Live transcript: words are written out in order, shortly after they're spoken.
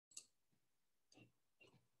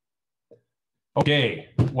Okay,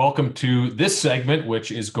 welcome to this segment, which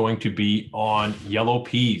is going to be on yellow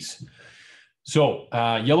peas.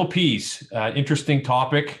 Yellow peas, interesting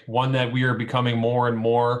topic, one that we are becoming more and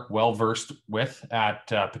more well-versed with at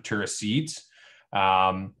Patura Seeds.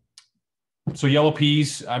 Um, Yellow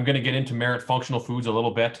peas, I'm going to get into Merit Functional Foods a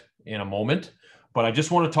little bit in a moment, but I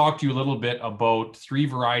just want to talk to you a little bit about three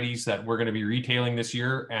varieties that we're going to be retailing this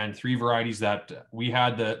year and three varieties that we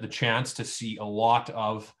had the chance to see a lot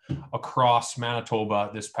of across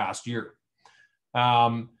Manitoba this past year.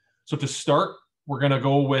 So to start, we're going to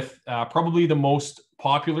go with probably the most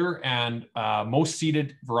popular and most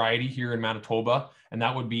seeded variety here in Manitoba, and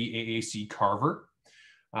that would be AAC Carver.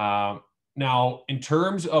 Now, in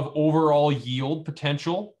terms of overall yield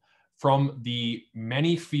potential from the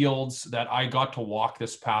many fields that I got to walk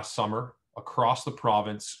this past summer across the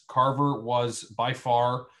province, Carver was by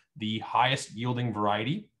far the highest yielding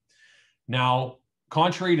variety. Now,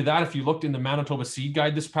 contrary to that, if you looked in the Manitoba Seed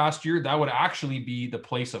Guide this past year, that would actually be the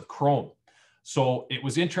place of Chrome. So it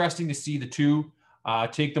was interesting to see the two,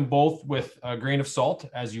 take them both with a grain of salt,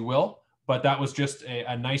 as you will. But that was just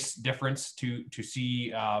a nice difference to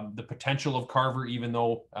see the potential of Carver, even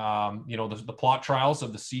though the plot trials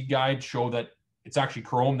of the seed guide show that it's actually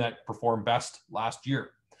Chrome that performed best last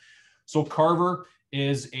year. So Carver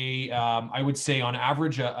is I would say on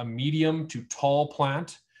average, a medium to tall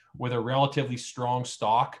plant with a relatively strong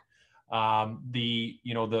stalk. The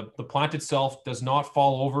plant itself does not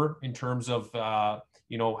fall over in terms of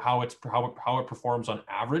how it performs on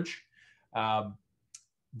average.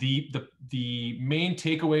 The main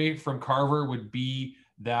takeaway from Carver would be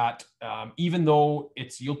that even though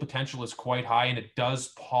its yield potential is quite high and it does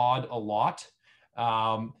pod a lot,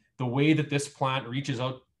 the way that this plant reaches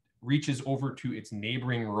over to its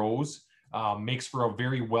neighboring rows makes for a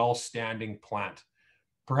very well-standing plant,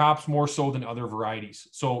 perhaps more so than other varieties.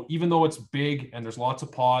 So even though it's big and there's lots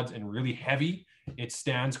of pods and really heavy, it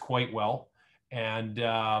stands quite well. And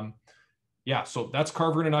so that's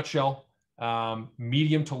Carver in a nutshell.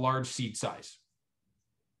 Medium to large seed size.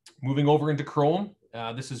 Moving over into Chrome,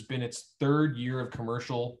 this has been its third year of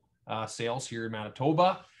commercial sales here in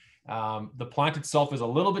Manitoba. The plant itself is a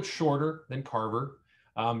little bit shorter than Carver.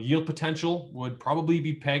 Yield potential would probably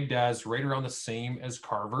be pegged as right around the same as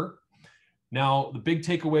Carver. Now, the big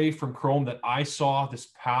takeaway from Chrome that I saw this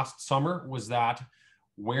past summer was that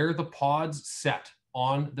where the pods set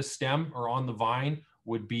on the stem or on the vine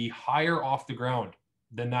would be higher off the ground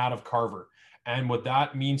than that of Carver. And what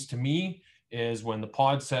that means to me is when the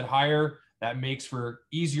pods set higher, that makes for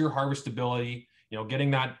easier harvestability,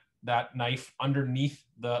 getting that knife underneath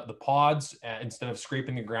the pods instead of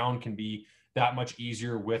scraping the ground can be that much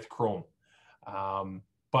easier with Chrome.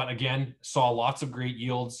 But again, saw lots of great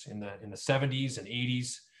yields in the 70s and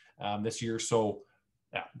 80s this year. So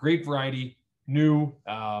yeah, great variety. New,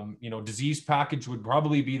 disease package would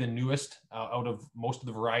probably be the newest out of most of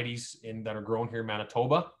the varieties that are grown here in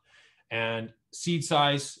Manitoba. And seed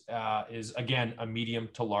size is, again, a medium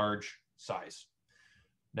to large size.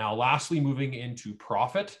 Now, lastly, moving into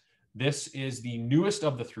profit. This is the newest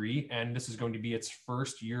of the three, and this is going to be its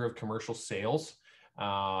first year of commercial sales.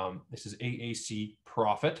 This is AAC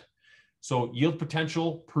Profit. So yield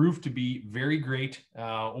potential proved to be very great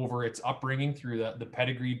over its upbringing through the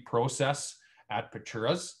pedigreed process at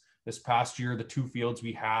Patura's. This past year, the two fields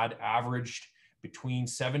we had averaged between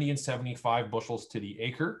 70 and 75 bushels to the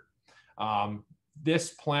acre.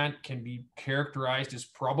 This plant can be characterized as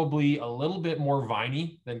probably a little bit more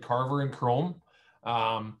viney than Carver and Chrome.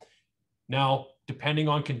 Now, depending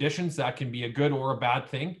on conditions, that can be a good or a bad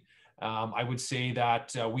thing. I would say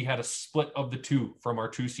that we had a split of the two from our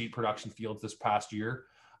two seed production fields this past year.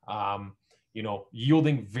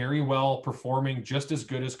 Yielding very well, performing just as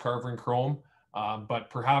good as Carver and Chrome, but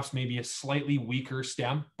perhaps maybe a slightly weaker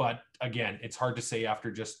stem. But again, it's hard to say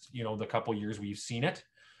after just, the couple years we've seen it.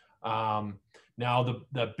 Now,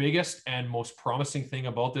 the biggest and most promising thing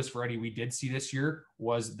about this variety we did see this year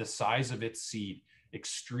was the size of its seed.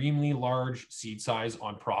 Extremely large seed size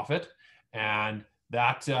on profit. And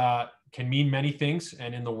that can mean many things.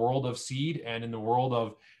 And in the world of seed and in the world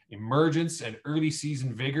of emergence and early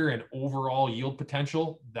season vigor and overall yield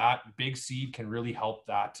potential, that big seed can really help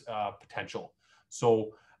that potential.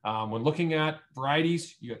 So when looking at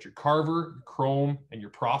varieties, you got your Carver, Chrome, and your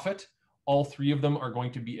Profit. All three of them are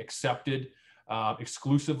going to be accepted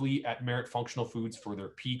exclusively at Merit Functional Foods for their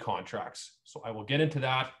pea contracts. So I will get into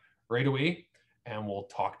that right away, and we'll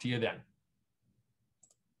talk to you then.